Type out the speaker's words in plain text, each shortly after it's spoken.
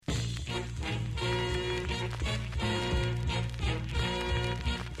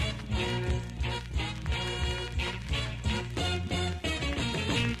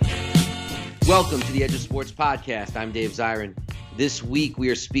Welcome to the Edge of Sports podcast. I'm Dave Zirin. This week we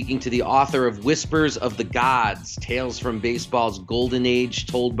are speaking to the author of Whispers of the Gods, Tales from Baseball's Golden Age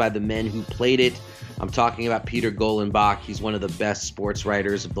told by the men who played it. I'm talking about Peter Golenbach. He's one of the best sports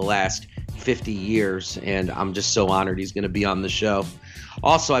writers of the last 50 years, and I'm just so honored he's going to be on the show.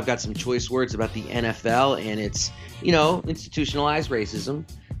 Also, I've got some choice words about the NFL and its, institutionalized racism.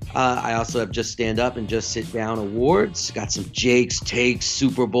 I also have Just Stand Up and Just Sit Down awards. Got some Jake's Takes,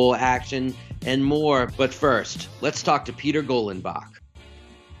 Super Bowl action, and more. But first, let's talk to Peter Golenbach.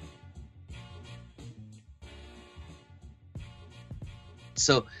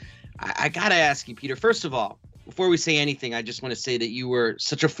 So I got to ask you, Peter, first of all, before we say anything, I just want to say that you were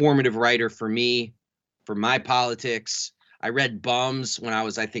such a formative writer for me, for my politics. I read Bums when I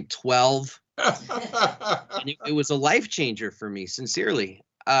was, I think, 12. And it was a life changer for me, sincerely.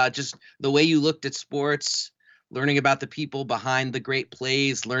 Just the way you looked at sports, learning about the people behind the great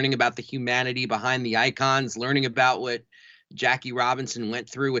plays, learning about the humanity behind the icons, learning about what Jackie Robinson went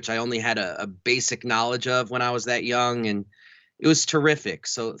through, which I only had a basic knowledge of when I was that young. And it was terrific.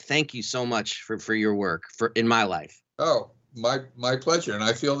 So thank you so much for your work in my life. Oh, my pleasure. And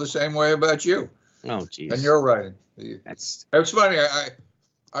I feel the same way about you. Oh, geez. And your writing. It's funny.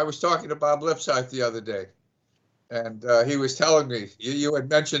 I was talking to Bob Lipsyte the other day, and he was telling me you had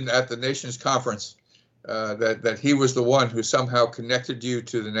mentioned at the Nations Conference that he was the one who somehow connected you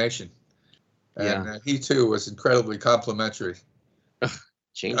to the nation. And he, too, was incredibly complimentary.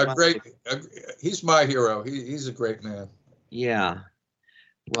 He's my hero. He's a great man. Yeah.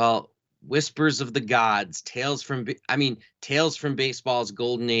 Well, Whispers of the Gods, Tales from Baseball's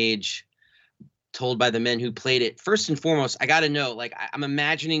Golden Age, told by the men who played it. First and foremost, I got to know, I'm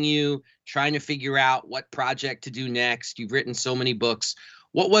imagining you trying to figure out what project to do next. You've written so many books.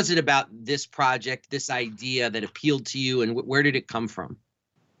 What was it about this project, this idea that appealed to you, and where did it come from?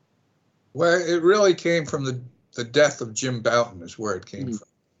 Well, it really came from the death of Jim Bouton is where it came from.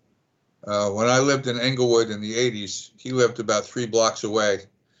 When I lived in Englewood in the 80s, he lived about 3 blocks away,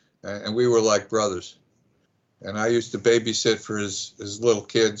 and we were like brothers. And I used to babysit for his little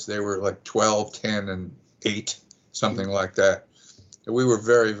kids. They were like 12, 10, and 8, something like that. And we were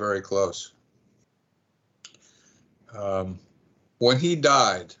very, very close. When he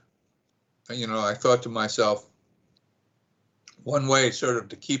died, I thought to myself, one way sort of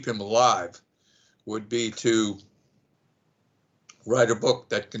to keep him alive would be to write a book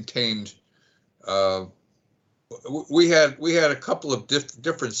that contained, we had a couple of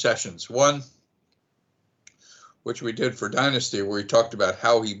different sessions. One, which we did for Dynasty, where he talked about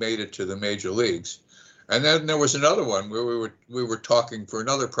how he made it to the major leagues. And then there was another one where we were talking for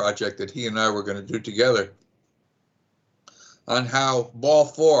another project that he and I were going to do together on how Ball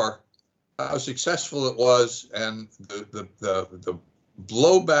 4, how successful it was, and the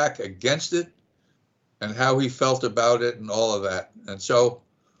blowback against it, and how he felt about it, and all of that. And so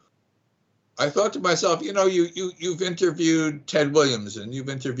I thought to myself, you've interviewed Ted Williams, and you've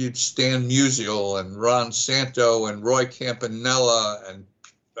interviewed Stan Musial, and Ron Santo, and Roy Campanella, and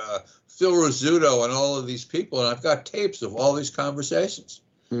Phil Rizzuto, and all of these people, and I've got tapes of all these conversations.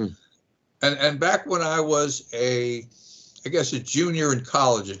 And back when I was a junior in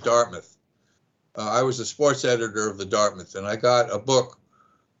college at Dartmouth, I was the sports editor of the Dartmouth, and I got a book.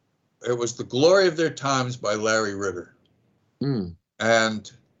 It was The Glory of Their Times by Larry Ritter.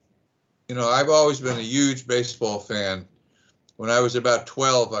 And I've always been a huge baseball fan. When I was about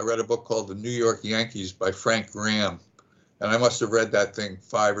 12, I read a book called The New York Yankees by Frank Graham. And I must have read that thing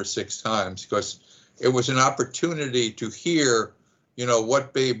 5 or 6 times because it was an opportunity to hear,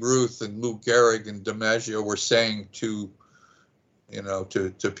 what Babe Ruth and Lou Gehrig and DiMaggio were saying to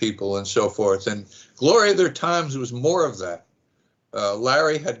people and so forth. And Glory of Their Times was more of that.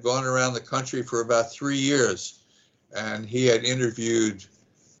 Larry had gone around the country for about 3 years, and he had interviewed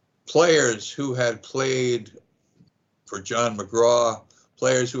players who had played for John McGraw,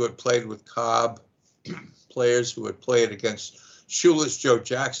 players who had played with Cobb, players who had played against Shoeless Joe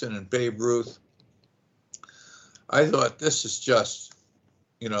Jackson and Babe Ruth. I thought, this is just,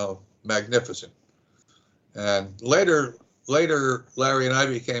 magnificent. And later, Larry and I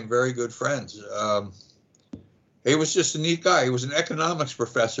became very good friends. He was just a neat guy. He was an economics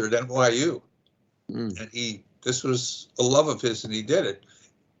professor at NYU. And this was a love of his, and he did it.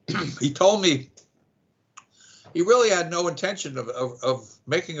 He told me he really had no intention of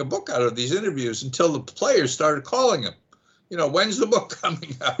making a book out of these interviews until the players started calling him. When's the book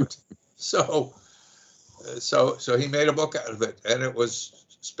coming out? So he made a book out of it, and it was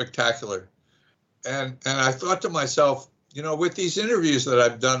spectacular. And I thought to myself, with these interviews that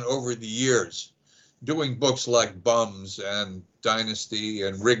I've done over the years, doing books like Bums and Dynasty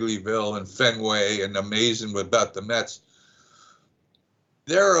and Wrigleyville and Fenway and Amazing about the Mets,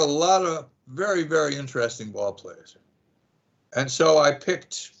 there are a lot of very, very interesting ball players. And so I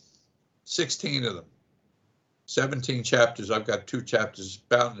picked 16 of them, 17 chapters. I've got 2 chapters.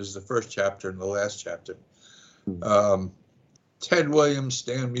 Bouton is the first chapter and the last chapter. Ted Williams,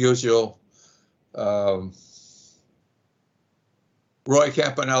 Stan Musial, Roy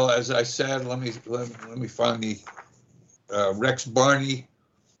Campanella, as I said. Let me find the Rex Barney.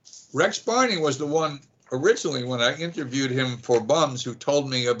 Rex Barney was the one originally when I interviewed him for Bums who told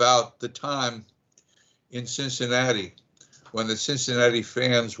me about the time in Cincinnati when the Cincinnati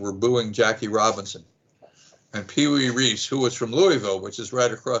fans were booing Jackie Robinson. And Pee Wee Reese, who was from Louisville, which is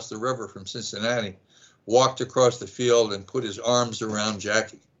right across the river from Cincinnati, walked across the field and put his arms around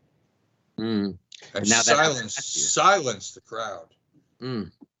Jackie. And silenced the crowd.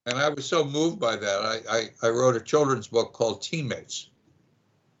 And I was so moved by that. I wrote a children's book called Teammates,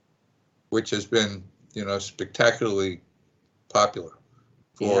 which has been, spectacularly popular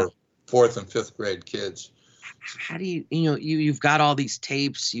for 4th and 5th grade kids. How do you've got all these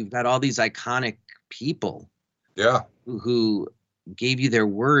tapes, you've got all these iconic people who gave you their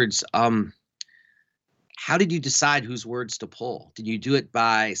words. How did you decide whose words to pull? Did you do it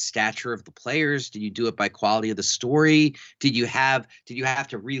by stature of the players? Did you do it by quality of the story? Did you have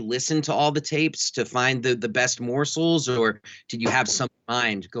to re-listen to all the tapes to find the best morsels, or did you have some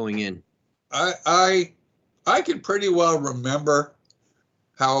mind going in? I can pretty well remember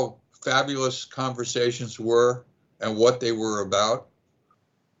how fabulous conversations were and what they were about.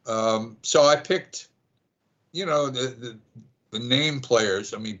 So I picked, the name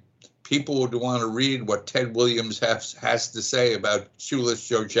players. I mean, people would want to read what Ted Williams has to say about Shoeless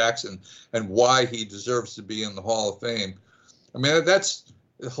Joe Jackson and why he deserves to be in the Hall of Fame. I mean, that's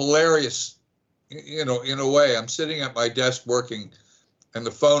hilarious, in a way. I'm sitting at my desk working, and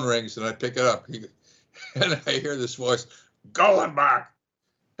the phone rings, and I pick it up, and I hear this voice, Gollenbach.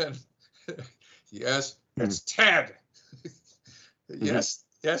 And yes, it's Ted. Yes,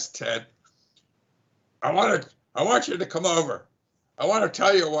 Ted. I want you to come over. I want to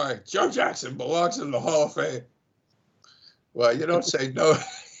tell you why Joe Jackson belongs in the Hall of Fame. Well, you don't say no.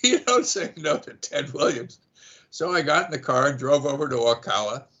 You don't say no to Ted Williams. So I got in the car and drove over to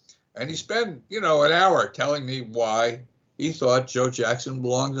Ocala, and he spent, an hour telling me why he thought Joe Jackson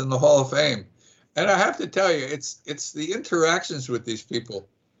belonged in the Hall of Fame. And I have to tell you, it's the interactions with these people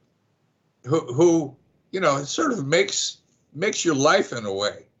who it sort of makes your life in a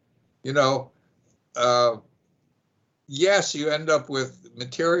way. Yes, you end up with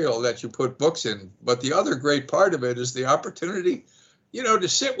material that you put books in, but the other great part of it is the opportunity, to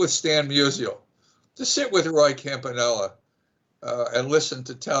sit with Stan Musial, to sit with Roy Campanella, and listen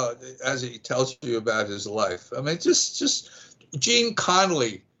as he tells you about his life. I mean, just Gene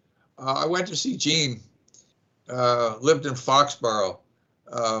Conley. I went to see Gene, lived in Foxborough,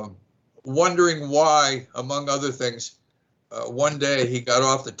 wondering why, among other things, one day he got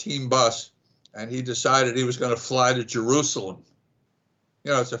off the team bus and he decided he was going to fly to Jerusalem.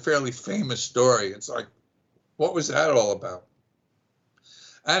 It's a fairly famous story. It's like, what was that all about?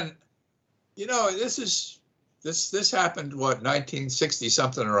 And, this happened, 1960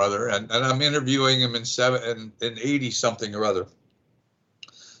 something or other, and I'm interviewing him in 80 something or other.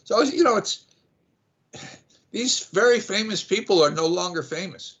 So, it's these very famous people are no longer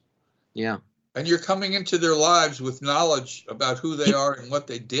famous. Yeah. And you're coming into their lives with knowledge about who they are and what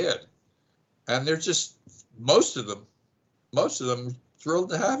they did. And they're just, most of them thrilled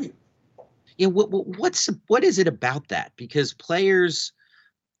to have you. Yeah. What is it about that? Because players,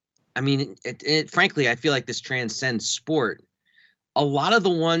 I mean, frankly, I feel like this transcends sport. A lot of the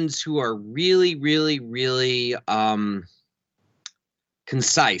ones who are really, really, really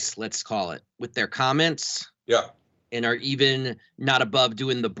concise, let's call it, with their comments. Yeah. And are even not above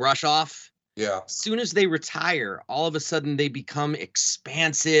doing the brush off. Yeah. As soon as they retire, all of a sudden they become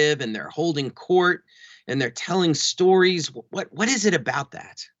expansive and they're holding court and they're telling stories. What is it about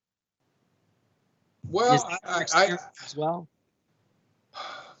that? Well, as well.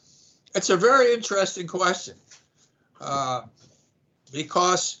 It's a very interesting question,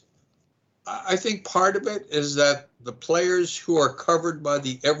 because I think part of it is that the players who are covered by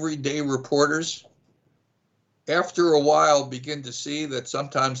the everyday reporters, after a while, begin to see that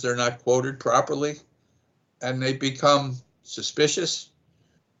sometimes they're not quoted properly, and they become suspicious.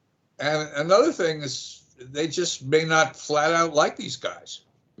 And another thing is they just may not flat out like these guys.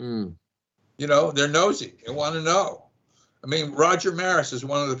 They're nosy. They want to know. I mean, Roger Maris is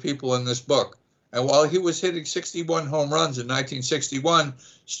one of the people in this book. And while he was hitting 61 home runs in 1961,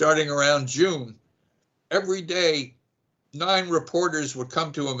 starting around June, every day, 9 reporters would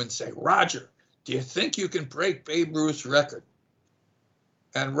come to him and say, Roger, do you think you can break Babe Ruth's record?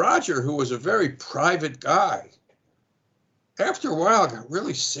 And Roger, who was a very private guy, after a while got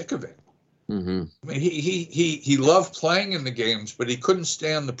really sick of it. Mm-hmm. I mean, he loved playing in the games, but he couldn't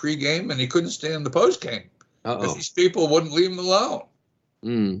stand the pregame and he couldn't stand the postgame because these people wouldn't leave him alone.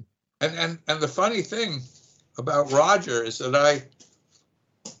 Mm. And the funny thing about Roger is that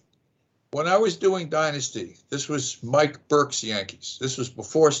when I was doing Dynasty, this was Mike Burke's Yankees. This was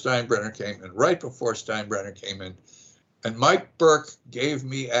before Steinbrenner came in, right before Steinbrenner came in. And Mike Burke gave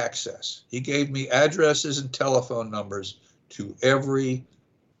me access. He gave me addresses and telephone numbers to every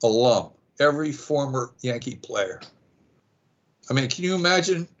alum, every former Yankee player. I mean, can you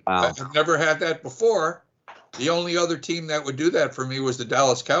imagine? Wow. I've never had that before. The only other team that would do that for me was the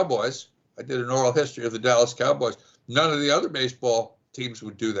Dallas Cowboys. I did an oral history of the Dallas Cowboys. None of the other baseball teams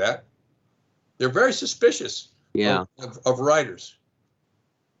would do that. They're very suspicious of writers.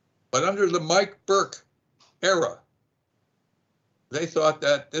 But under the Mike Burke era, they thought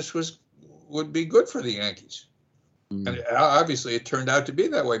that this would be good for the Yankees. Mm. And obviously it turned out to be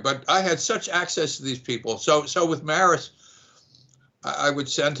that way. But I had such access to these people. So with Maris, I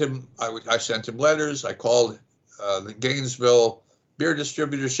sent him letters. I called the Gainesville beer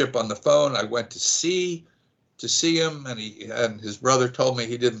distributorship on the phone. I went to see him, and his brother told me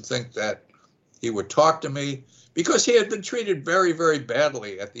he didn't think that he would talk to me because he had been treated very, very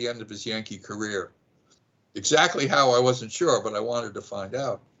badly at the end of his Yankee career. Exactly how, I wasn't sure, but I wanted to find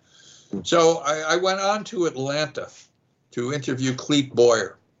out. So I went on to Atlanta to interview Clete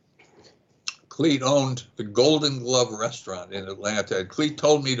Boyer. Clete owned the Golden Glove restaurant in Atlanta, and Clete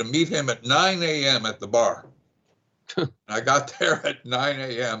told me to meet him at 9 a.m. at the bar. I got there at 9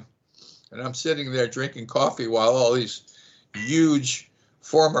 a.m., and I'm sitting there drinking coffee while all these huge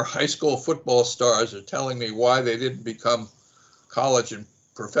former high school football stars are telling me why they didn't become college and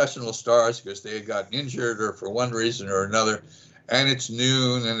professional stars because they had gotten injured or for one reason or another. And it's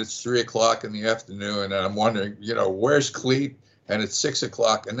noon and it's 3 o'clock in the afternoon, and I'm wondering, where's Clete? And it's 6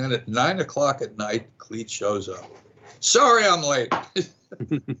 o'clock, and then at 9 o'clock at night, Clete shows up. Sorry, I'm late.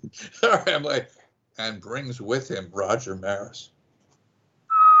 Sorry, I'm late. And brings with him Roger Maris.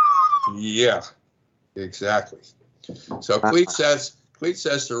 Yeah, exactly. So Clete says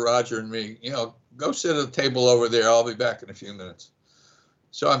to Roger and me, go sit at the table over there. I'll be back in a few minutes.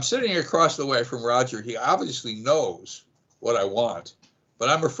 So I'm sitting across the way from Roger. He obviously knows what I want, but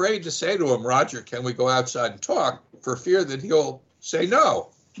I'm afraid to say to him, Roger, can we go outside and talk, for fear that he'll say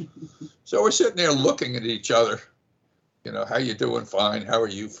no. So we're sitting there looking at each other. How you doing? Fine. How are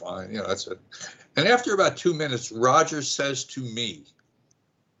you? Fine. That's it. And after about 2 minutes, Roger says to me,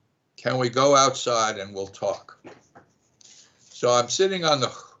 can we go outside and we'll talk? So I'm sitting on the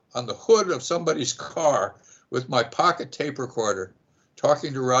hood of somebody's car with my pocket tape recorder,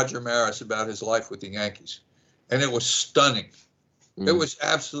 talking to Roger Maris about his life with the Yankees. And it was stunning. Mm. It was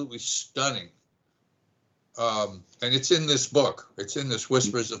absolutely stunning. And it's in this book. It's in this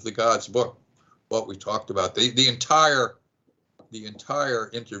Whispers of the Gods book, what we talked about. The entire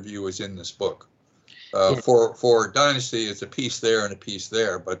interview is in this book. For Dynasty, it's a piece there and a piece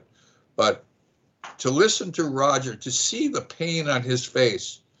there. But to listen to Roger, to see the pain on his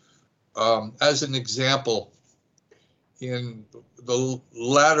face, as an example, in the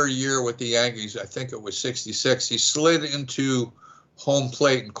latter year with the Yankees, I think it was 66, he slid into home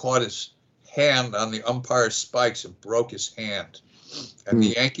plate and caught his hand on the umpire's spikes and broke his hand. And the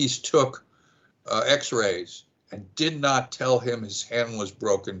Yankees took x-rays and did not tell him his hand was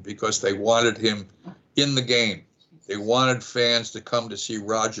broken because they wanted him in the game. They wanted fans to come to see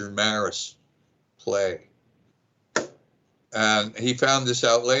Roger Maris play. And he found this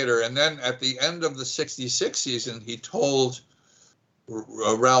out later. And then at the end of the 66 season, he told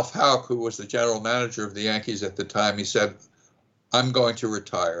Ralph Houck, who was the general manager of the Yankees at the time, he said, I'm going to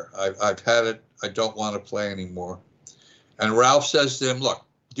retire. I've had it. I don't want to play anymore. And Ralph says to him, look,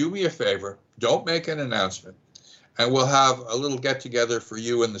 do me a favor. Don't make an announcement. And we'll have a little get-together for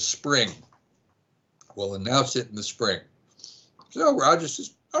you in the spring. We'll announce it in the spring. So Roger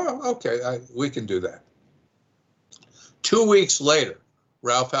says, oh, okay, we can do that. 2 weeks later,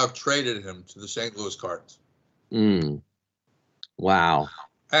 Ralph Houck traded him to the St. Louis Cardinals. Wow.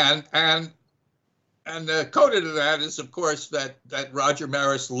 And coded to that is, of course, that Roger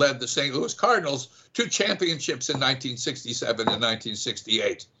Maris led the St. Louis Cardinals to championships in 1967 and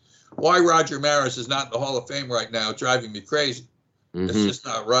 1968. Why Roger Maris is not in the Hall of Fame right now, driving me crazy. Mm-hmm. It's just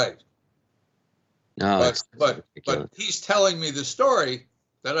not right. No, but he's telling me the story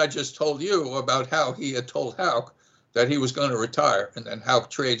that I just told you about how he had told Houck that he was going to retire, and then Houck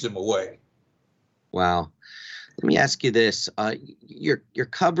trades him away. Wow. Let me ask you this. You're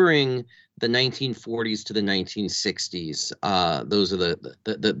covering the 1940s to the 1960s. Those are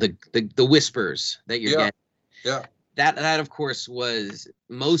the whispers that you're Yeah, getting. yeah. That of course was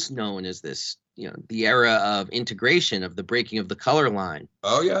most known as this, the era of integration, of the breaking of the color line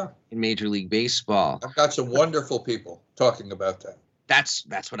Oh, yeah. in Major League Baseball. I've got some wonderful people talking about that.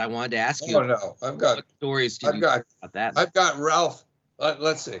 That's what I wanted to ask you. Oh, no. What stories did you hear about that? I've got Ralph.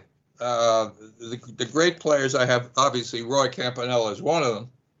 Let's see. The great players I have, obviously, Roy Campanella is one of them,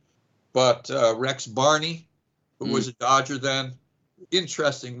 but Rex Barney, who was a Dodger then,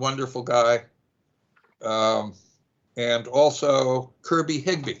 interesting, wonderful guy. And also Kirby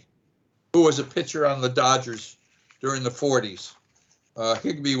Higbee, who was a pitcher on the Dodgers during the 40s.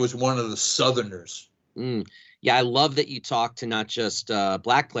 Higbee was one of the Southerners. Yeah, I love that you talk to not just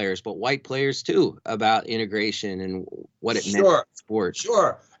black players, but white players too, about integration and what it meant in sports.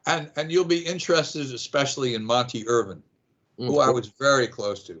 Sure. And you'll be interested, especially in Monty Irvin, who I was very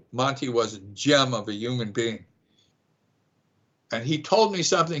close to. Monty was a gem of a human being. And he told me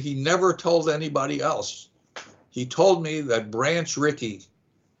something he never told anybody else. He told me that Branch Rickey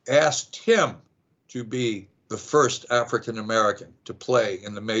asked him to be the first African American to play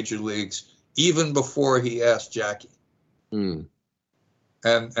in the major leagues, even before he asked Jackie. And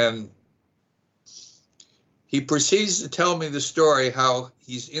he proceeds to tell me the story how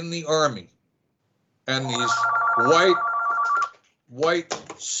he's in the Army and these white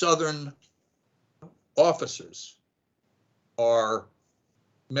Southern officers are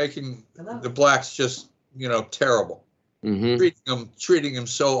making the blacks just, terrible, treating him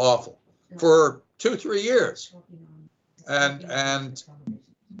so awful for 2-3 years. And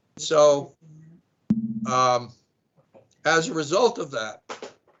so as a result of that,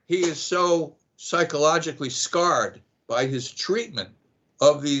 he is so psychologically scarred by his treatment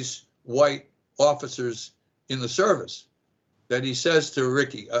of these white officers in the service that he says to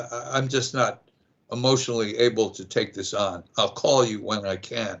Rickey, I'm just not emotionally able to take this on. I'll call you when I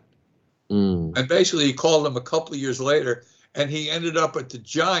can. And basically he called him a couple of years later, and he ended up at the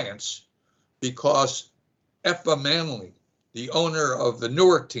Giants because Effa Manley, the owner of the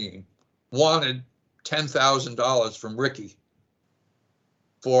Newark team, wanted $10,000 from Rickey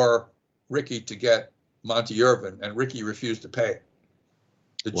for Rickey to get Monty Irvin, and Rickey refused to pay it.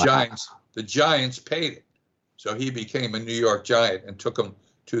 The Giants paid it. So he became a New York Giant and took him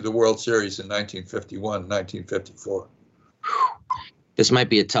to the World Series in 1951, 1954. This might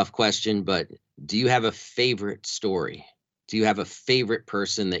be a tough question, but do you have a favorite story? Do you have a favorite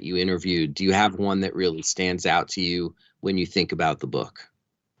person that you interviewed? Do you have one that really stands out to you when you think about the book?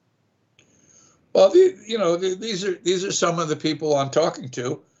 Well, these are some of the people I'm talking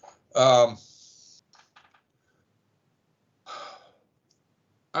to. I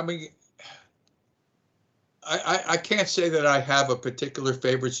mean, I can't say that I have a particular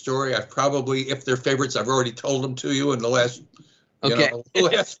favorite story. I've probably, if they're favorites, I've already told them to you in the last, the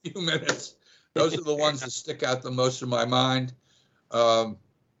last few minutes. Those are the ones that stick out the most in my mind. All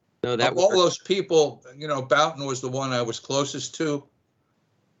those people, Boughton was the one I was closest to.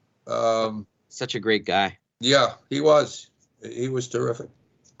 Such a great guy. Yeah, he was. He was terrific.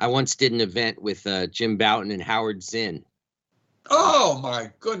 I once did an event with Jim Boughton and Howard Zinn. Oh my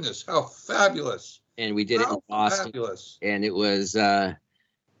goodness, how fabulous! And we did it in Boston. Fabulous. And it was a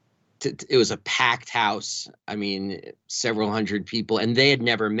packed house. I mean, several hundred people, and they had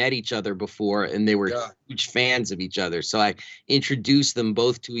never met each other before, and they were huge fans of each other. So I introduced them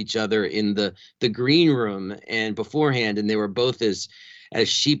both to each other in the green room and beforehand, and they were both as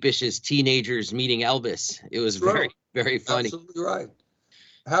sheepish as teenagers meeting Elvis. It was very, very funny. Absolutely right.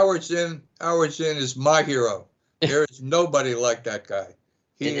 Howard Zinn is my hero. There is nobody like that guy.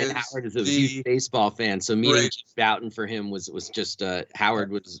 And Howard is a huge baseball fan, so meeting Jim Boughton for him was just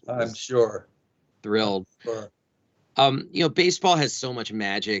Howard was I'm sure thrilled. Sure. Baseball has so much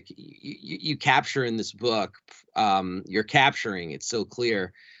magic. You capture in this book. You're capturing, it's so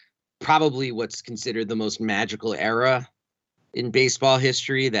clear, probably what's considered the most magical era in baseball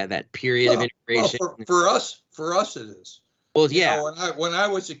history. That period of integration. For us it is. Well, yeah. When I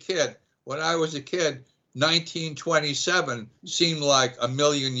was a kid, 1927 seemed like a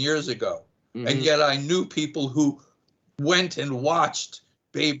million years ago. And yet I knew people who went and watched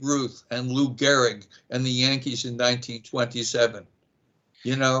Babe Ruth and Lou Gehrig and the Yankees in 1927.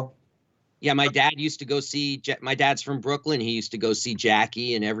 Yeah, my dad used to go see. My dad's from Brooklyn. He used to go see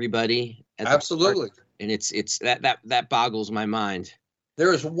Jackie and everybody. Absolutely. And it's that boggles my mind.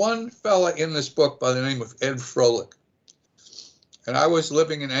 There is one fella in this book by the name of Ed Froelich. And I was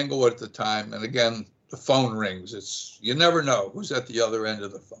living in Englewood at the time. And again, the phone rings. You never know who's at the other end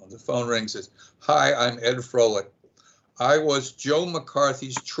of the phone. The phone rings. It's, "Hi, I'm Ed Froelich. I was Joe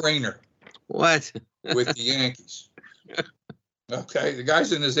McCarthy's trainer." What? With the Yankees. Okay, the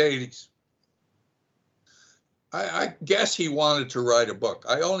guy's in his 80s. I guess he wanted to write a book.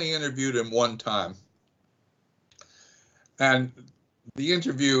 I only interviewed him one time. And the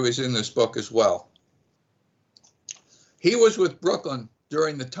interview is in this book as well. He was with Brooklyn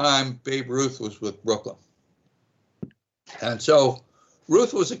during the time Babe Ruth was with Brooklyn. And so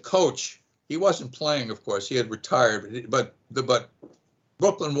Ruth was a coach. He wasn't playing, of course. He had retired, but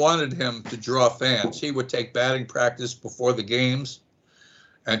Brooklyn wanted him to draw fans. He would take batting practice before the games,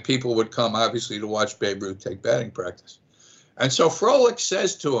 and people would come, obviously, to watch Babe Ruth take batting practice. And so Froelich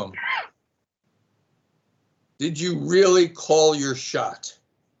says to him, "Did you really call your shot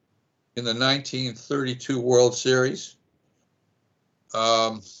in the 1932 World Series?"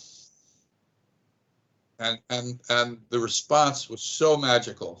 And the response was so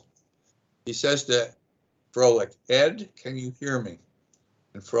magical. He says to Froelich, "Ed, can you hear me?"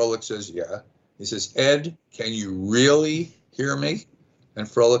 And Froelich says, "Yeah." He says, "Ed, can you really hear me?" And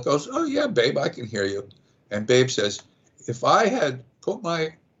Froelich goes, "Oh, yeah, Babe, I can hear you." And Babe says, "If I had put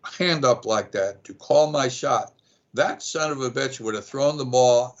my hand up like that to call my shot, that son of a bitch would have thrown the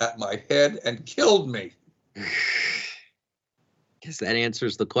ball at my head and killed me." Guess that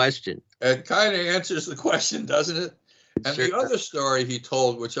answers the question. It kind of answers the question, doesn't it? And Sure. The other story he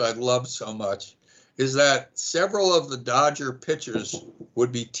told, which I loved so much, is that several of the Dodger pitchers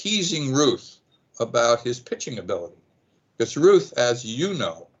would be teasing Ruth about his pitching ability. Because Ruth, as you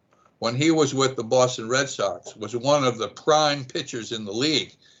know, when he was with the Boston Red Sox, was one of the prime pitchers in the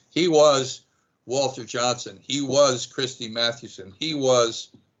league. He was Walter Johnson. He was Christy Mathewson. He was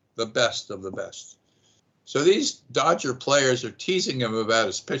the best of the best. So these Dodger players are teasing him about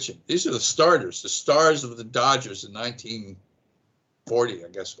his pitching. These are the starters, the stars of the Dodgers in 1940, I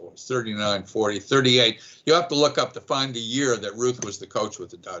guess it was, 39, 40, 38. You have to look up to find the year that Ruth was the coach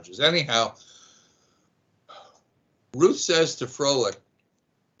with the Dodgers. Anyhow, Ruth says to Froelich,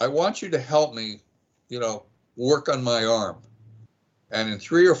 "I want you to help me, work on my arm. And in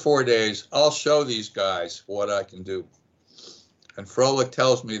 3 or 4 days, I'll show these guys what I can do." And Froelich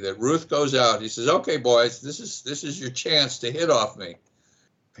tells me that Ruth goes out. He says, "Okay, boys, this is your chance to hit off me."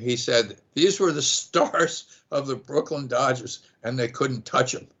 He said, these were the stars of the Brooklyn Dodgers, and they couldn't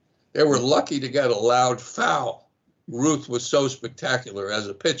touch him. They were lucky to get a loud foul. Ruth was so spectacular as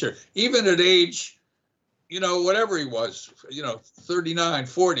a pitcher, even at age, whatever he was, 39,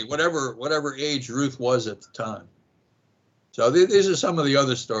 40, whatever age Ruth was at the time. So these are some of the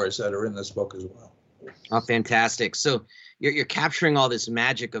other stories that are in this book as well. Oh, fantastic. So you're capturing all this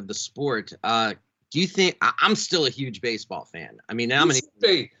magic of the sport. Do you think I'm still a huge baseball fan? I mean, You should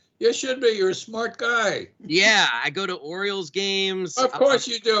be. You should be. You're a smart guy. Yeah, I go to Orioles games. Of course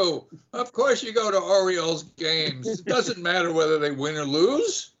you do. Of course you go to Orioles games. It doesn't matter whether they win or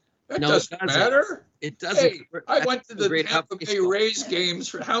lose. That doesn't matter. It doesn't. Hey, I went to the Tampa Bay Rays games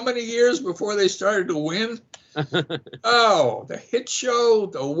for how many years before they started to win? Oh, the hit show,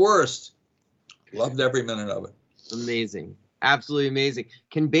 the worst. Loved every minute of it. Amazing. Absolutely amazing.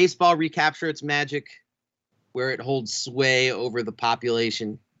 Can baseball recapture its magic where it holds sway over the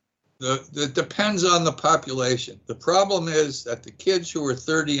population? It depends on the population. The problem is that the kids who are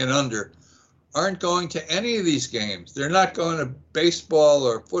 30 and under aren't going to any of these games. They're not going to baseball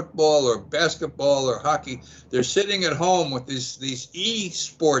or football or basketball or hockey. They're sitting at home with these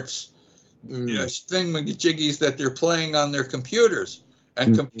e-sports thingamajiggies that they're playing on their computers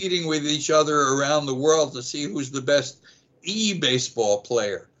and competing with each other around the world to see who's the best e-baseball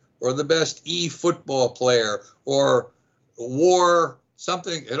player or the best e-football player or war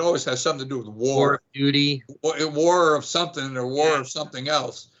something. It always has something to do with war of duty, war of something or war of something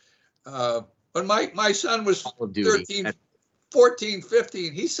else. But my son was 13, 14,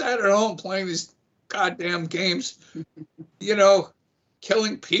 15. He sat at home playing these goddamn games,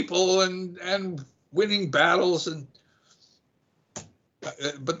 killing people and winning battles. And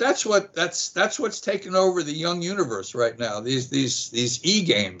but that's what's taken over the young universe right now. These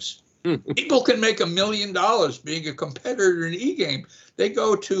e-games. People can make $1 million being a competitor in an e-game. They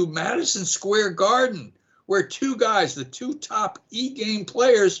go to Madison Square Garden, where the two top e-game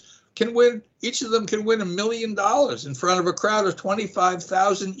players can win. Each of them can win $1 million in front of a crowd of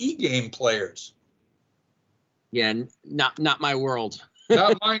 25,000 e-game players. Yeah, not my world.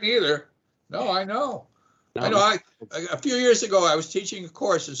 Not mine either. No, I know. I know. A few years ago, I was teaching a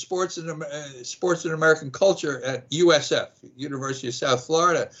course in sports and American culture at USF, University of South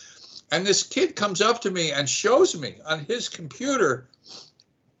Florida. And this kid comes up to me and shows me on his computer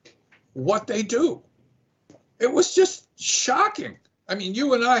what they do. It was just shocking. I mean,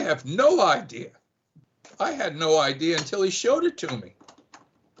 you and I have no idea. I had no idea until he showed it to me.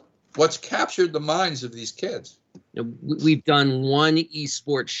 What's captured the minds of these kids. We've done one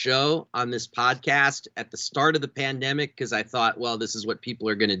esports show on this podcast at the start of the pandemic because I thought, well, this is what people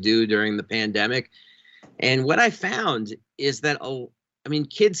are going to do during the pandemic. And what I found is that, I mean,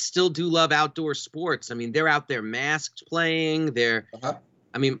 kids still do love outdoor sports. I mean, they're out there masked playing.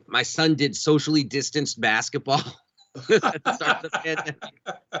 I mean, my son did socially distanced basketball at the start of the pandemic.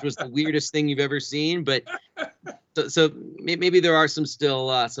 It was the weirdest thing you've ever seen. But so maybe there are some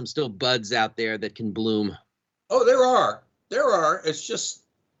still buds out there that can bloom. Oh, there are. It's just,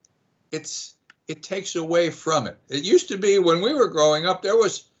 it takes away from it. It used to be when we were growing up, there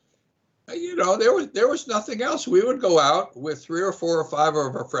was nothing else. We would go out with 3 or 4 or 5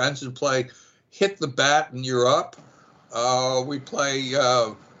 of our friends and play hit the bat and you're up. We play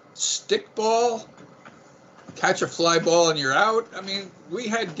stickball, catch a fly ball and you're out. I mean, we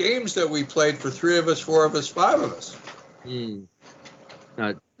had games that we played for 3 of us, 4 of us, 5 of us.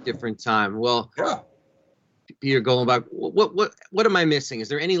 A different time. Well, yeah. Peter Golenbach, what am I missing? Is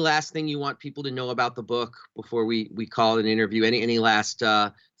there any last thing you want people to know about the book before we call it an interview? Any last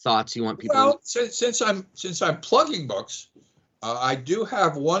thoughts you want people? Well, since I'm plugging books, I do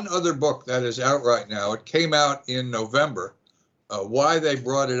have one other book that is out right now. It came out in November. Why they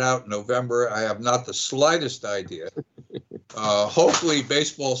brought it out in November, I have not the slightest idea. Hopefully,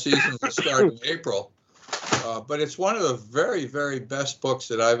 baseball season will start in April. But it's one of the very, very best books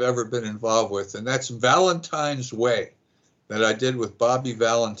that I've ever been involved with, and that's Valentine's Way, that I did with Bobby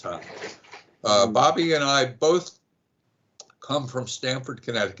Valentine. Bobby and I both come from Stamford,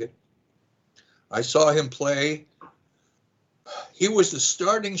 Connecticut. I saw him play. He was the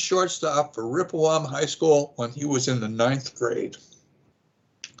starting shortstop for Rippewam High School when he was in the 9th grade.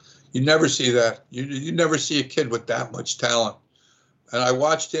 You never see that. You never see a kid with that much talent. And I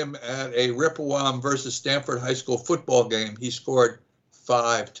watched him at a Rippewam versus Stamford High School football game. He scored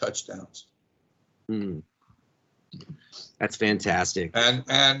 5 touchdowns. That's fantastic.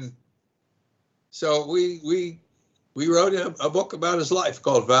 And so we wrote a book about his life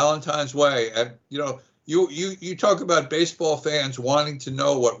called Valentine's Way. And you talk about baseball fans wanting to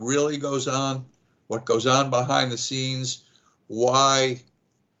know what really goes on, what goes on behind the scenes, why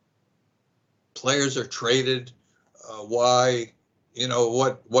players are traded, why.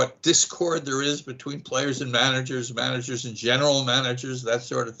 What discord there is between players and managers and general managers, that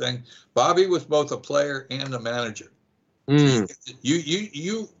sort of thing. Bobby was both a player and a manager. You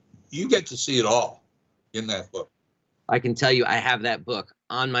get to see it all in that book. I can tell you I have that book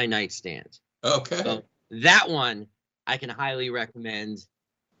on my nightstand. Okay. So that one I can highly recommend.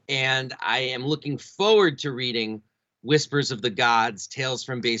 And I am looking forward to reading Whispers of the Gods, Tales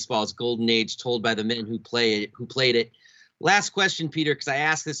from Baseball's Golden Age, told by the men who played it. Last question, Peter, because I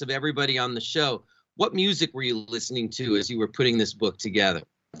asked this of everybody on the show. What music were you listening to as you were putting this book together?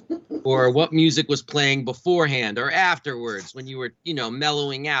 Or what music was playing beforehand or afterwards when you were,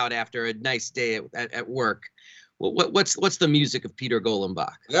 mellowing out after a nice day at work? What's the music of Peter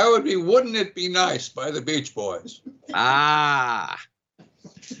Golenbach? That would be Wouldn't It Be Nice by the Beach Boys. A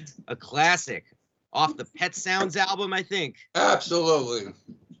classic. Off the Pet Sounds album, I think. Absolutely.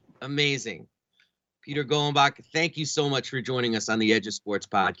 Amazing. Peter Golenbach, thank you so much for joining us on the Edge of Sports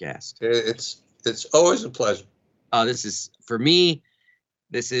podcast. It's always a pleasure. This is, for me,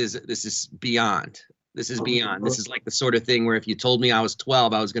 this is beyond. This is beyond. This is like the sort of thing where if you told me I was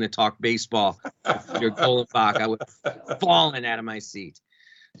 12, I was going to talk baseball with Peter Golenbach, I would have fallen out of my seat.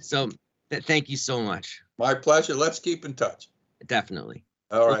 So thank you so much. My pleasure. Let's keep in touch. Definitely.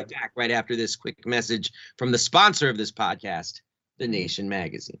 All right. We'll be back right after this quick message from the sponsor of this podcast, The Nation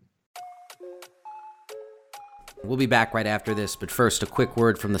Magazine. We'll be back right after this, but first, a quick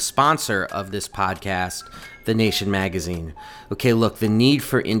word from the sponsor of this podcast, The Nation Magazine. Okay, look, the need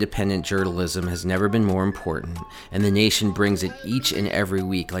for independent journalism has never been more important, and The Nation brings it each and every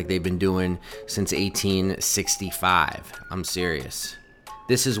week like they've been doing since 1865. I'm serious.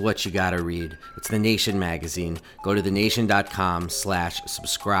 This is what you gotta read. It's The Nation Magazine. Go to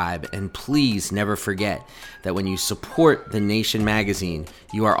thenation.com/subscribe, and please never forget that when you support The Nation Magazine,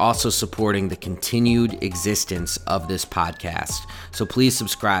 you are also supporting the continued existence of this podcast. So please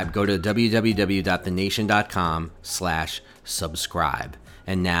subscribe. Go to www.thenation.com/subscribe.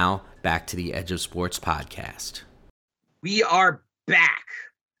 And now, back to the Edge of Sports podcast. We are back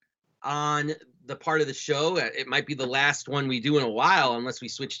on the part of the show. It might be the last one we do in a while unless we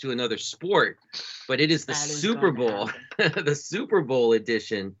switch to another sport, but it is the Super Bowl, the Super Bowl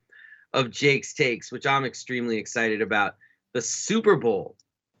edition of Jake's Takes, which I'm extremely excited about. The Super Bowl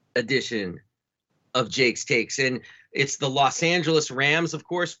edition of Jake's takes. And it's the Los Angeles Rams, of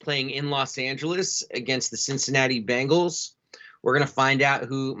course, playing in Los Angeles against the Cincinnati Bengals. We're going to find out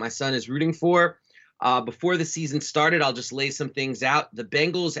who my son is rooting for. Before the season started, I'll just lay some things out. The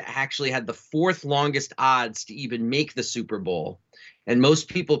Bengals actually had the fourth longest odds to even make the Super Bowl. And most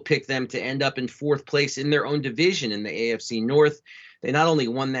people picked them to end up in fourth place in their own division in the AFC North. They not only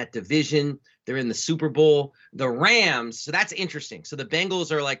won that division, they're in the Super Bowl. The Rams, so that's interesting. So the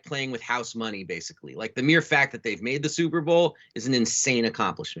Bengals are like playing with house money, basically. Like the mere fact that they've made the Super Bowl is an insane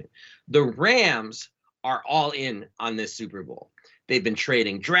accomplishment. The Rams are all in on this Super Bowl. They've been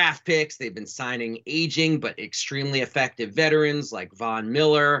trading draft picks. They've been signing aging but extremely effective veterans like Von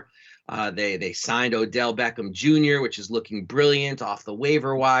Miller. They signed Odell Beckham Jr., which is looking brilliant off the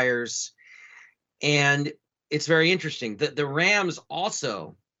waiver wires. And it's very interesting. The Rams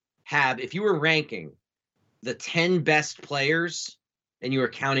also have, if you were ranking the 10 best players and you were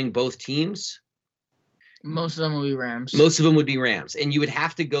counting both teams, most of them would be Rams. Most of them would be Rams. And you would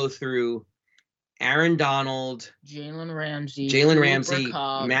have to go through Aaron Donald, Jalen Ramsey,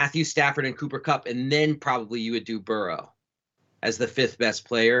 Kupp, Matthew Stafford, and Cooper Kupp, and then probably you would do Burrow as the fifth best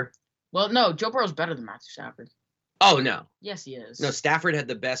player. Well, no, Joe Burrow's better than Matthew Stafford. Oh, no. Yes, he is. No, Stafford had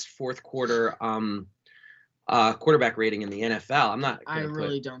the best fourth quarter quarterback rating in the NFL. I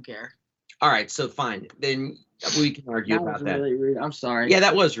really don't care. All right, so fine. Then we can argue about that. That was really rude. I'm sorry. Yeah,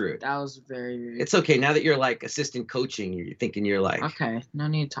 that was rude. That was very rude. It's okay. Now that you're like assistant coaching, you're thinking you're like. Okay, no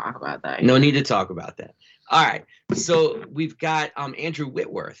need to talk about that. No need to talk about that. All right, so we've got Andrew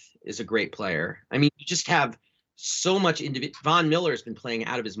Whitworth is a great player. I mean, you just have so much individual. Von Miller has been playing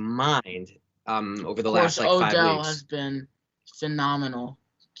out of his mind over the last 5 weeks. Odell has been phenomenal,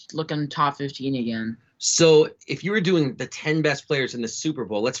 looking top 15 again. So if you were doing the 10 best players in the Super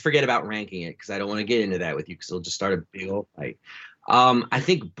Bowl, let's forget about ranking it because I don't want to get into that with you because it'll just start a big old fight. I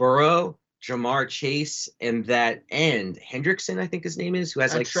think Burrow, Jamar Chase, and that end, Hendrickson, I think his name is, who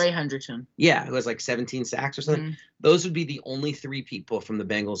has like Trey Hendrickson. Yeah, who has like 17 sacks or something. Mm-hmm. Those would be the only three people from the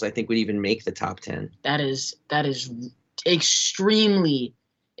Bengals I think would even make the top 10. That is extremely,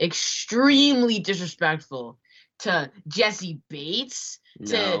 extremely disrespectful to Jesse Bates.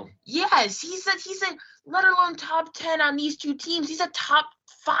 Yes, he's a let alone top 10 on these two teams. He's a top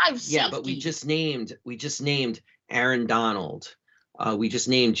 5 safety. Yeah, but we just named Aaron Donald. We just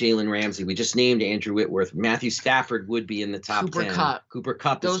named Jalen Ramsey. We just named Andrew Whitworth. Matthew Stafford would be in the top 10. Cooper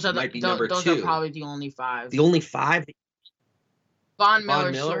Kupp might be number 2. Those are probably the only 5. The only 5? Von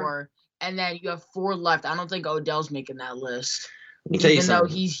Miller, sure. And then you have 4 left. I don't think Odell's making that list. Let me tell you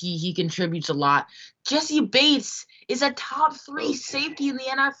something. Even though he contributes a lot. Jesse Bates is a top 3 safety in the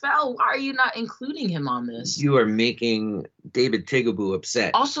NFL. Why are you not including him on this? You are making David Tigaboo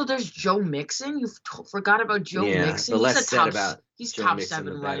upset. Also, there's Joe Mixon. You forgot about Joe Mixon. He's top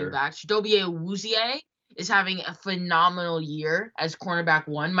 7 running back. Chidobe Awuzie is having a phenomenal year as cornerback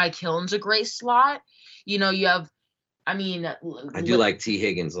 1. Mike Hilton's a great slot. You have. I do like T.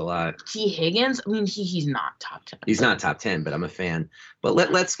 Higgins a lot. T. Higgins? He's not top 10. He's not top 10, but I'm a fan. But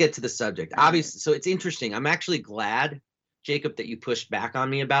let's get to the subject. Obviously, so it's interesting. I'm actually glad, Jacob, that you pushed back on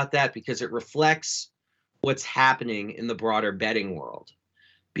me about that because it reflects what's happening in the broader betting world.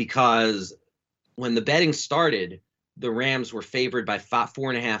 Because when the betting started, the Rams were favored by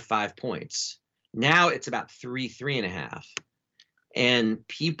 4.5, 5 points. Now it's about 3.5. And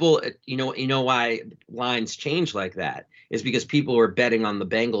people, you know why lines change like that is because people are betting on the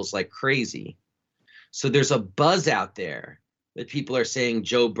Bengals like crazy. So there's a buzz out there that people are saying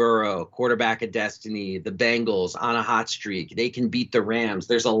Joe Burrow, quarterback of destiny, the Bengals on a hot streak. They can beat the Rams.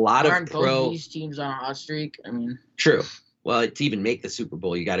 There's a lot Aren't both these teams on a hot streak? True. Well, to even make the Super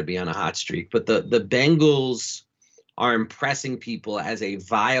Bowl, you got to be on a hot streak. But the Bengals are impressing people as a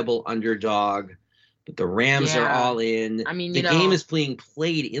viable underdog. But the Rams are all in. The game is being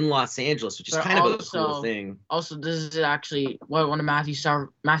played in Los Angeles, which is kind of a cool thing. Also, this is actually one of Matthew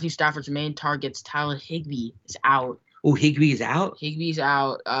Stafford's main targets. Tyler Higbee is out. Oh, Higbee's out? Higbie's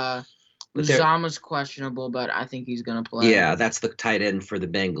out. Uzama's questionable, but I think he's going to play. Yeah, that's the tight end for the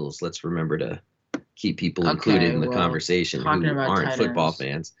Bengals. Let's remember to keep people included in the conversation who aren't football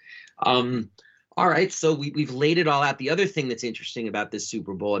fans. All right, so we've laid it all out. The other thing that's interesting about this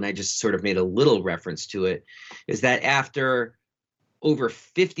Super Bowl, and I just sort of made a little reference to it, is that after over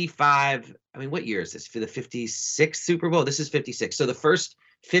 55, what year is this? For the 56th Super Bowl? This is 56. So the first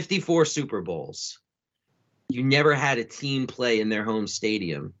 54 Super Bowls, you never had a team play in their home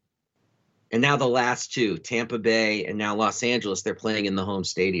stadium. And now the last 2, Tampa Bay and now Los Angeles, they're playing in the home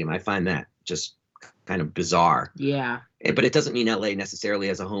stadium. I find that just kind of bizarre. Yeah. But it doesn't mean LA necessarily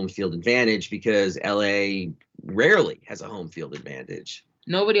has a home field advantage because LA rarely has a home field advantage.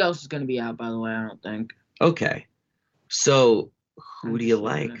 Nobody else is going to be out, by the way, I don't think. Okay. So, who do you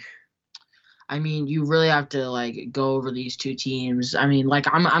like? I mean, you really have to like go over these two teams. I mean, like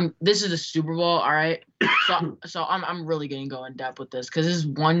I'm this is a Super Bowl, all right? So I'm really going to go in depth with this cuz this is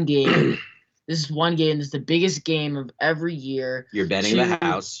one game. This is the biggest game of every year. You're betting the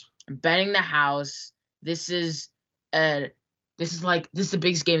house. Betting the house. This is the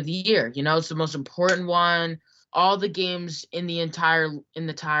biggest game of the year. You know, it's the most important one. All the games in the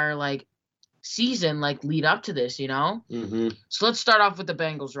entire like season like lead up to this, you know? Mm-hmm. So let's start off with the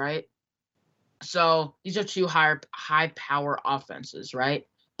Bengals, right? So these are two high power offenses, right?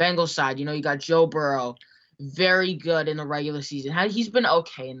 Bengals side, you know, you got Joe Burrow, very good in the regular season. He's been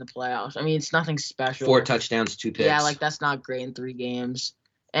okay in the playoffs. I mean, it's nothing special. 4 touchdowns, 2 picks. Yeah, like that's not great in 3 games.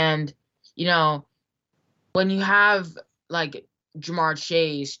 And, you know, when you have like Ja'Marr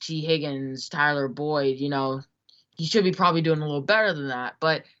Chase, T. Higgins, Tyler Boyd, you know, he should be probably doing a little better than that.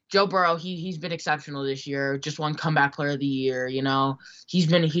 But Joe Burrow, he's been exceptional this year. Just won comeback player of the year, you know. He's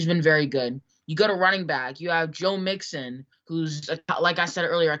been very good. You go to running back, you have Joe Mixon, who's, like I said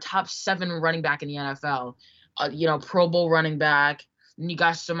earlier, a top 7 running back in the NFL. You know, Pro Bowl running back. And you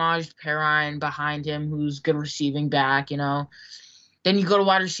got Samaje Perine behind him, who's good receiving back, you know. Then you go to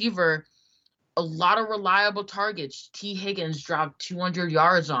wide receiver, a lot of reliable targets. T. Higgins dropped 200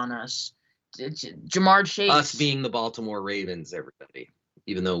 yards on us. Ja'Marr Chase. Us being the Baltimore Ravens, everybody.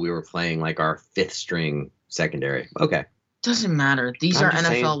 Even though we were playing like our 5th string secondary. Okay. Doesn't matter. These are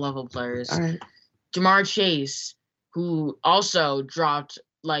NFL level players. All right. Ja'Marr Chase, who also dropped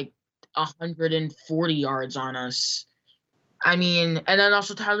like 140 yards on us. I mean, and then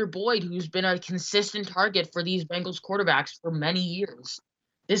also Tyler Boyd, who's been a consistent target for these Bengals quarterbacks for many years.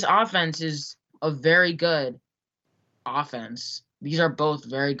 This offense is a very good offense. These are both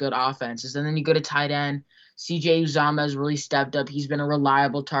very good offenses. And then you go to tight end. CJ Uzomah has really stepped up. He's been a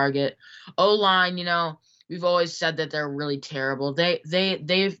reliable target. O-line, you know, we've always said that they're really terrible. They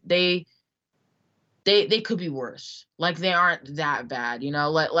could be worse. Like they aren't that bad, you know.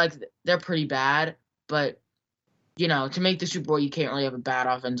 Like they're pretty bad, but you know, to make the Super Bowl, you can't really have a bad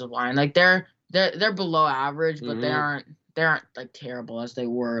offensive line. Like they're below average, but they aren't like terrible as they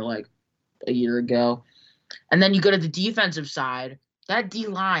were like a year ago. And then you go to the defensive side. That D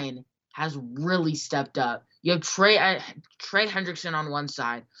line has really stepped up. You have Trey Hendrickson on one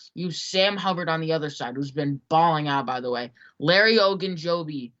side. You have Sam Hubbard on the other side, who's been balling out, by the way. Larry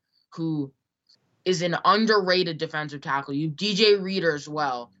Ogunjobi, who is an underrated defensive tackle. You have DJ Reader as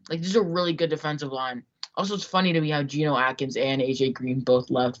well. Like, this is a really good defensive line. Also, it's funny to me how Geno Atkins and AJ Green both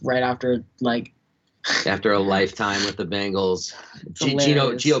left right after, like... after a lifetime with the Bengals.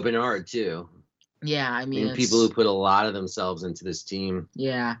 Gio Bernard, too. Yeah, I mean people who put a lot of themselves into this team.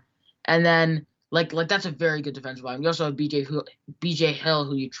 Yeah. And then, like that's a very good defensive line. You also have BJ Hill,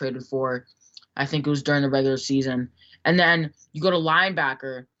 who you traded for. I think it was during the regular season. And then you go to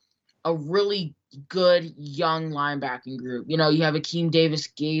linebacker, a really good young linebacking group. You know, you have Akeem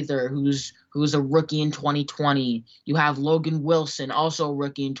Davis-Gaither, who's a rookie in 2020. You have Logan Wilson, also a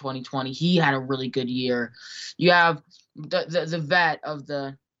rookie in 2020. He had a really good year. You have the vet of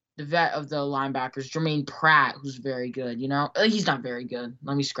the linebackers, Jermaine Pratt, who's very good. You know, he's not very good.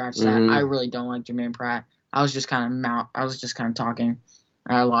 Let me scratch that. Mm-hmm. I really don't like Jermaine Pratt. I was just kind of talking.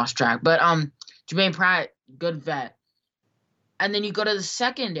 I lost track. But Jermaine Pratt, good vet. And then you go to the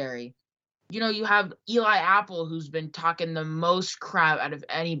secondary. You know, you have Eli Apple, who's been talking the most crap out of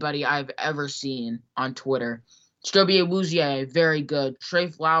anybody I've ever seen on Twitter. Chidobe Awuzie, very good. Trey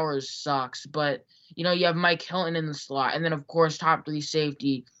Flowers sucks, but you know, you have Mike Hilton in the slot, and then of course top 3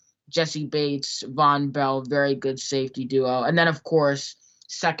 safety. Jesse Bates, Von Bell, very good safety duo. And then, of course,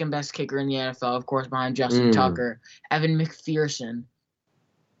 second best kicker in the NFL, of course, behind Justin Tucker, Evan McPherson,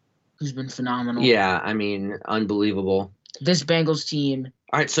 who's been phenomenal. Yeah, I mean, unbelievable. This Bengals team.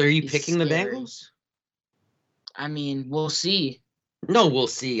 All right, so are you picking the Bengals? I mean, we'll see. No, we'll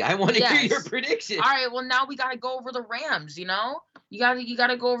see. I want to hear your prediction. All right, well, now we got to go over the Rams, you know? You got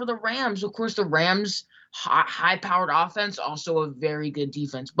to go over the Rams. Of course, the Rams, high-powered offense, also a very good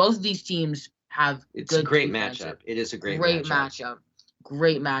defense. Both of these teams have It's a great matchup. It is a great matchup.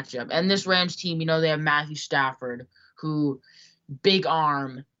 Great matchup. And this Rams team, you know, they have Matthew Stafford, who big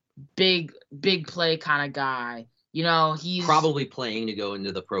arm, big play kind of guy. You know, he's probably playing to go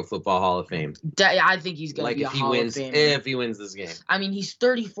into the Pro Football Hall of Fame. I think he's going to be a Hall of Famer. If he wins this game. I mean, he's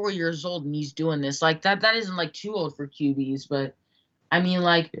 34 years old and he's doing this. Like, that isn't, like, too old for QBs. But, I mean,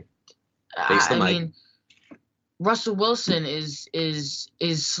 like, Russell Wilson is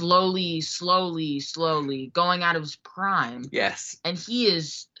slowly going out of his prime. Yes. And he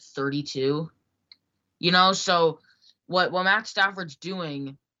is 32. You know, so what Matt Stafford's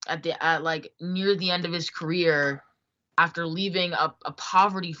doing at like near the end of his career after leaving a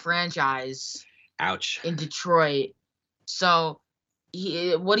poverty franchise. Ouch. In Detroit. So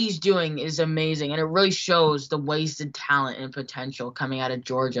what he's doing is amazing, and it really shows the wasted talent and potential coming out of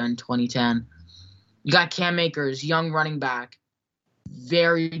Georgia in 2010. You got Cam Akers, young running back,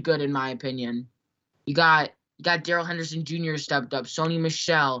 very good in my opinion. You got Darrell Henderson Jr. stepped up, Sony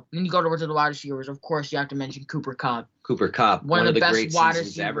Michel. And then you go to the wide receivers. Of course, you have to mention Cooper Kupp. One of the best great wide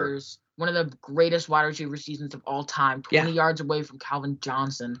receivers ever. One of the greatest wide receiver seasons of all time. 20 yards away from Calvin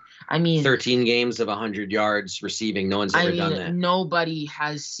Johnson. I mean, 13 games of 100 yards receiving. No one's ever done that. Nobody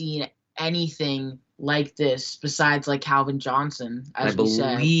has seen anything like this besides like Calvin Johnson. I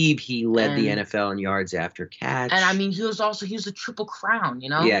believe he led the NFL in yards after catch. And I mean, he was a triple crown. You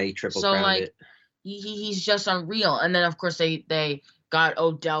know. Yeah, he triple crowned it. He's just unreal. And then of course they got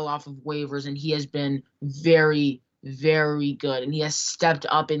Odell off of waivers, and he has been very, very good, and he has stepped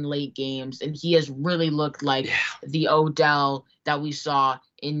up in late games, and he has really looked like the Odell that we saw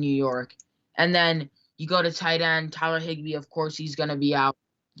in New York. And then you go to tight end, Tyler Higbee. Of course, he's going to be out.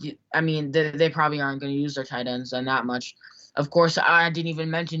 I mean, they probably aren't going to use their tight ends and that much. Of course, I didn't even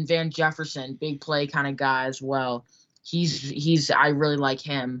mention Van Jefferson, big play kind of guy as well. I really like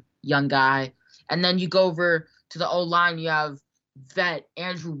him, young guy. And then you go over to the O-line, you have vet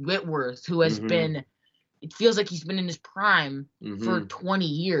Andrew Whitworth, who has been – it feels like he's been in his prime for 20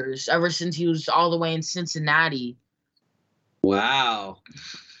 years, ever since he was all the way in Cincinnati. Wow.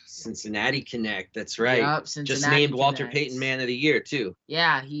 Cincinnati Connect. That's right. Yep, just named Walter Payton Man of the Year, too.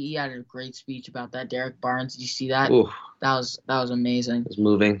 Yeah, he had a great speech about that. Derek Barnes, did you see that? Ooh. That was amazing. It was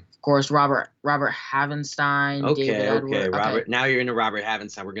moving. Of course, Robert Havenstein. Okay. Robert. Now you're into Robert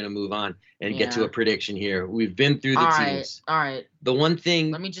Havenstein. We're going to move on and get to a prediction here. We've been through the teams. All right. The one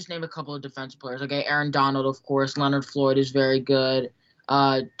thing. Let me just name a couple of defensive players. Okay, Aaron Donald, of course. Leonard Floyd is very good.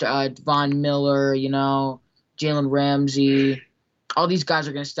 Von Miller, Jalen Ramsey. All these guys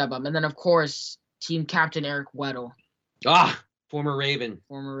are going to step up. And then, of course, team captain Eric Weddle. Former Raven.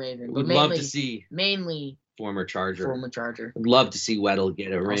 Would love to see. Mainly. Former Charger. Would love to see Weddle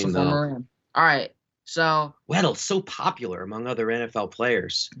get a ring, though. All right. So Weddle's so popular among other NFL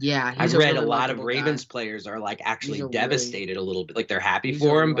players. Yeah, I've read a lot of Ravens players are like actually devastated a little bit. Like they're happy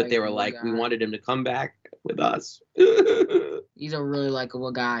for him, but they were like, we wanted him to come back with us. He's a really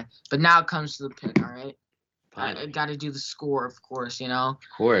likable guy. But now it comes to the pick, all right? I got to do the score, of course, Of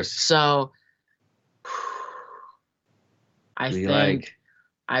course. So I think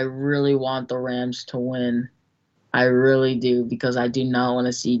I really want the Rams to win. I really do, because I do not want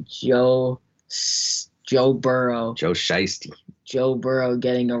to see Joe Burrow. Joe Shiesty. Joe Burrow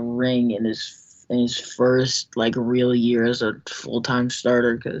getting a ring in his first real year as a full-time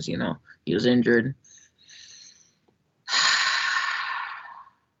starter, because he was injured.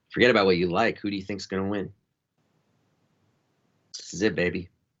 Forget about what you like. Who do you think's gonna win? This is it, baby.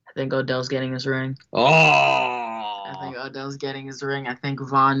 I think Odell's getting his ring. Oh! I think Odell's getting his ring. I think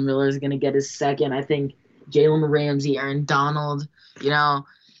Von Miller's gonna get his second. I think Jalen Ramsey, Aaron Donald,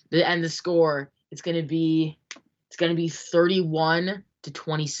 and the score, it's gonna be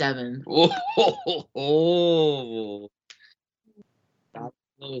 31-27. Oh.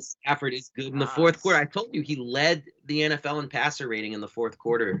 Stafford is good in the fourth quarter. I told you he led the NFL in passer rating in the fourth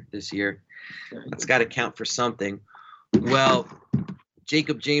quarter this year. That's got to count for something. Well,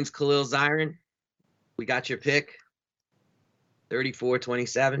 Jacob James, Khalil Zirin, we got your pick.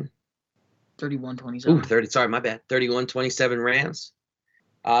 34-27. 31-27. Ooh, sorry, my bad. 31-27 Rams.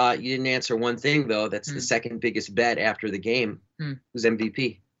 You didn't answer one thing, though. That's the second biggest bet after the game. Who's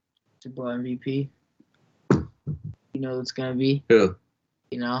MVP? Super Bowl MVP. You know who it's going to be? Who?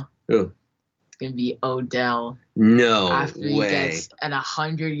 Who? It's going to be Odell. No after way. He gets an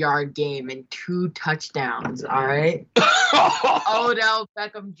 100-yard game and 2 touchdowns, all right? Odell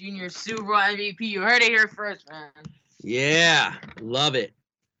Beckham Jr., Super Bowl MVP. You heard it here first, man. Yeah, love it.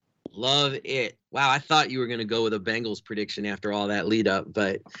 Love it. Wow, I thought you were going to go with a Bengals prediction after all that lead up,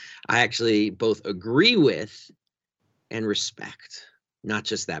 but I actually both agree with and respect not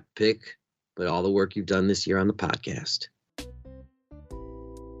just that pick, but all the work you've done this year on the podcast.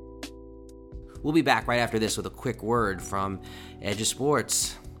 We'll be back right after this with a quick word from Edge of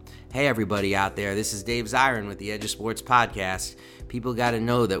Sports. Hey everybody out there, this is Dave Zirin with the Edge of Sports Podcast. People got to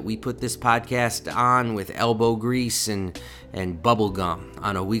know that we put this podcast on with elbow grease and bubble gum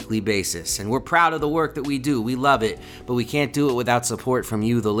on a weekly basis. And we're proud of the work that we do. We love it, but we can't do it without support from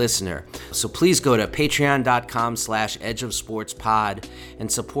you, the listener. So please go to patreon.com/edgeofsportspod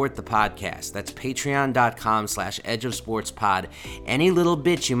and support the podcast. That's patreon.com/edgeofsportspod. Any little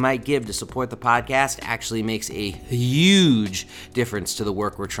bit you might give to support the podcast actually makes a huge difference to the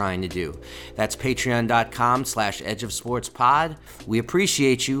work we're trying to do. That's patreon.com/edgeofsportspod. We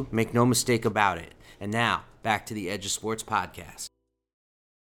appreciate you, make no mistake about it. And now, back to the Edge of Sports Podcast.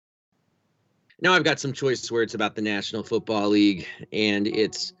 Now I've got some choice words about the National Football League and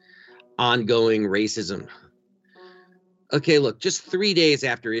its ongoing racism. Okay, look, just 3 days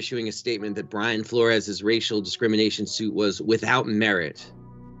after issuing a statement that Brian Flores' racial discrimination suit was without merit,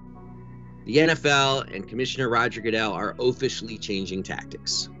 the NFL and Commissioner Roger Goodell are officially changing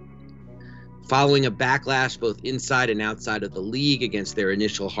tactics. Following a backlash both inside and outside of the league against their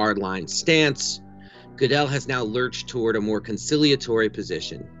initial hardline stance, Goodell has now lurched toward a more conciliatory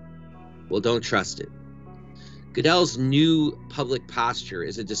position. Well, don't trust it. Goodell's new public posture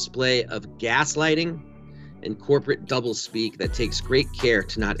is a display of gaslighting and corporate doublespeak that takes great care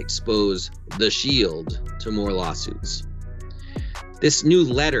to not expose the Shield to more lawsuits. This new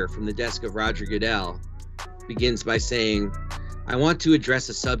letter from the desk of Roger Goodell begins by saying, "I want to address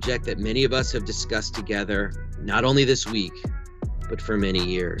a subject that many of us have discussed together, not only this week, but for many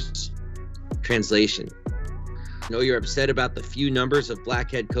years." Translation: I know you're upset about the few numbers of black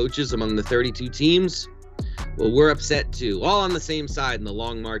head coaches among the 32 teams. Well, we're upset too, all on the same side in the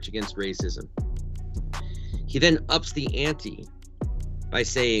long march against racism. He then ups the ante by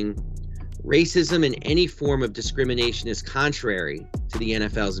saying, racism and any form of discrimination is contrary to the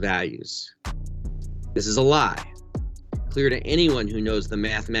NFL's values. This is a lie, clear to anyone who knows the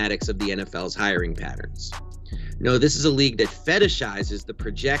mathematics of the NFL's hiring patterns. No, this is a league that fetishizes the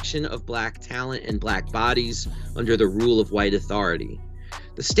projection of black talent and black bodies under the rule of white authority.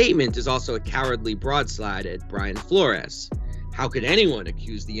 The statement is also a cowardly broadside at Brian Flores. How could anyone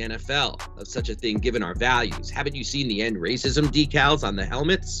accuse the NFL of such a thing given our values? Haven't you seen the end racism decals on the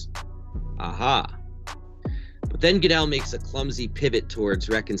helmets? Aha. But then Goodell makes a clumsy pivot towards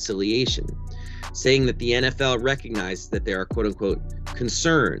reconciliation, saying that the NFL recognizes that there are quote-unquote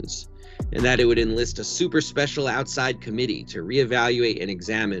concerns and that it would enlist a super special outside committee to reevaluate and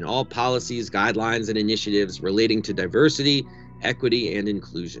examine all policies, guidelines, and initiatives relating to diversity, equity, and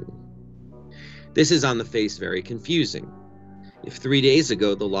inclusion. This is on the face very confusing. If 3 days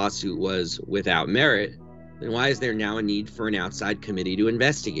ago the lawsuit was without merit, then why is there now a need for an outside committee to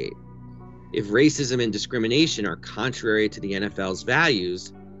investigate? If racism and discrimination are contrary to the NFL's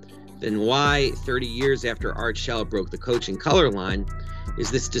values, then why, 30 years after Art Shell broke the coaching color line,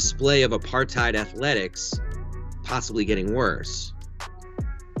 is this display of apartheid athletics possibly getting worse?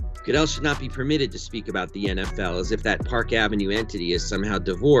 Goodell should not be permitted to speak about the NFL as if that Park Avenue entity is somehow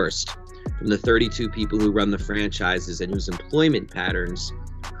divorced from the 32 people who run the franchises and whose employment patterns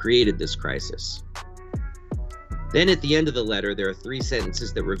created this crisis. Then at the end of the letter, there are 3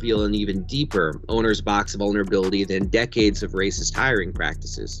 sentences that reveal an even deeper owner's box vulnerability than decades of racist hiring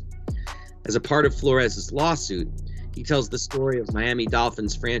practices. As a part of Flores' lawsuit, he tells the story of Miami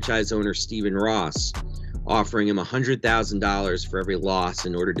Dolphins franchise owner Stephen Ross offering him $100,000 for every loss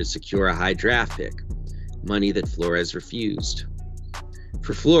in order to secure a high draft pick, money that Flores refused.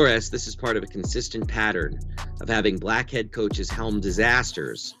 For Flores, this is part of a consistent pattern of having black head coaches helm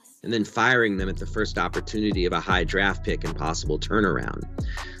disasters and then firing them at the first opportunity of a high draft pick and possible turnaround,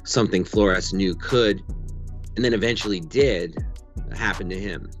 something Flores knew could, and then eventually did, happen to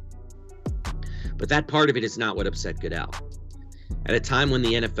him. But that part of it is not what upset Goodell. At a time when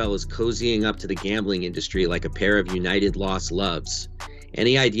the NFL is cozying up to the gambling industry like a pair of united lost loves,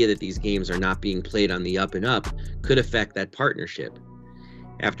 any idea that these games are not being played on the up and up could affect that partnership.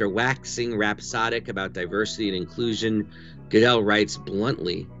 After waxing rhapsodic about diversity and inclusion, Goodell writes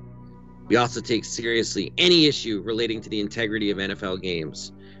bluntly, "We also take seriously any issue relating to the integrity of NFL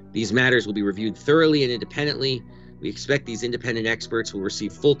games. These matters will be reviewed thoroughly and independently. We expect these independent experts will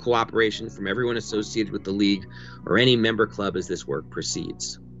receive full cooperation from everyone associated with the league or any member club as this work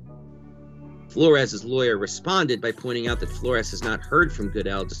proceeds." Flores' lawyer responded by pointing out that Flores has not heard from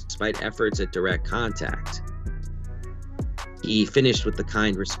Goodell despite efforts at direct contact. He finished with the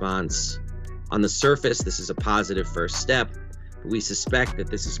kind response, "On the surface, this is a positive first step, but we suspect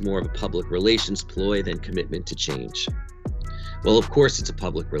that this is more of a public relations ploy than commitment to change." Well, of course it's a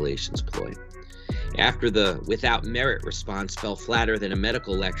public relations ploy. After the without merit response fell flatter than a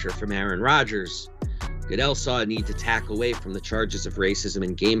medical lecture from Aaron Rodgers, Goodell saw a need to tack away from the charges of racism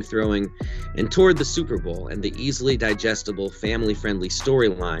and game throwing and toward the Super Bowl and the easily digestible, family-friendly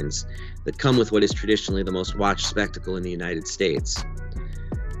storylines that come with what is traditionally the most watched spectacle in the United States.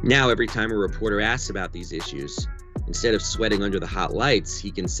 Now, every time a reporter asks about these issues, instead of sweating under the hot lights,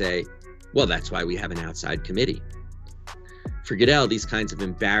 he can say, well, that's why we have an outside committee. For Goodell, these kinds of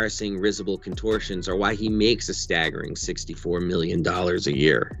embarrassing, risible contortions are why he makes a staggering $64 million a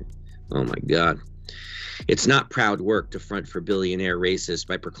year. Oh my God. It's not proud work to front for billionaire racists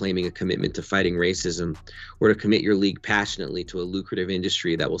by proclaiming a commitment to fighting racism, or to commit your league passionately to a lucrative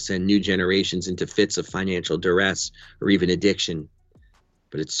industry that will send new generations into fits of financial duress or even addiction.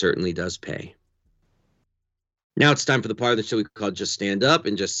 But it certainly does pay. Now it's time for the part of the show we call Just Stand Up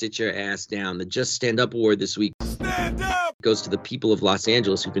and Just Sit Your Ass Down. The Just Stand Up Award this week goes to the people of Los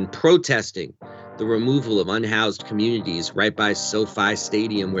Angeles who've been protesting the removal of unhoused communities right by SoFi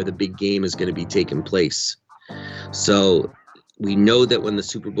Stadium where the big game is going to be taking place. So we know that when the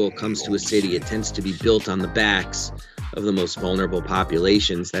Super Bowl comes to a city, it tends to be built on the backs of the most vulnerable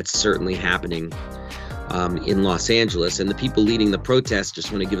populations. That's certainly happening in Los Angeles. And the people leading the protest,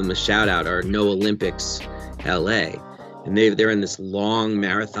 just want to give them a shout out, are No Olympics LA. And they're in this long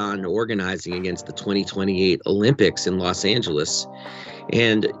marathon organizing against the 2028 Olympics in Los Angeles.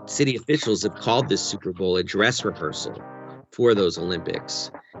 And city officials have called this Super Bowl a dress rehearsal for those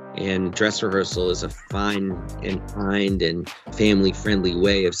Olympics. And dress rehearsal is a fine and kind and family-friendly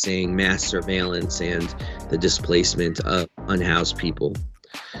way of saying mass surveillance and the displacement of unhoused people.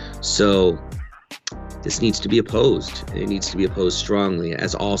 So this needs to be opposed. It needs to be opposed strongly,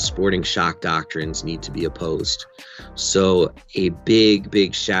 as all sporting shock doctrines need to be opposed. So a big,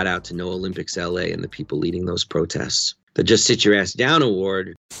 big shout out to No Olympics LA and the people leading those protests. The Just Sit Your Ass Down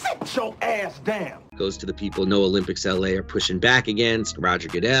award Sit your ass down goes to the people No Olympics LA are pushing back against, Roger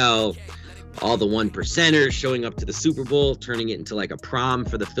Goodell, all the 1%ers showing up to the Super Bowl, turning it into like a prom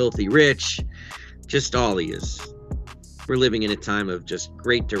for the filthy rich, just all he is. We're living in a time of just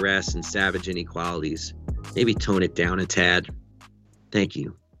great duress and savage inequalities. Maybe tone it down a tad. Thank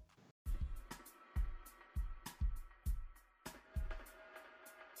you.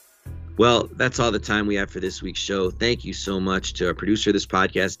 Well, that's all the time we have for this week's show. Thank you so much to our producer of this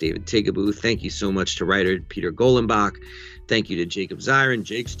podcast, David Tigaboo. Thank you so much to writer Peter Golenbach. Thank you to Jacob Zirin,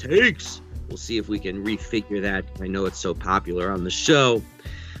 Jake's Takes. We'll see if we can refigure that. I know it's so popular on the show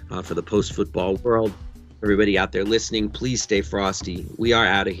for the post-football world. Everybody out there listening, please stay frosty. We are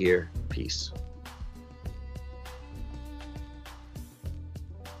out of here. Peace.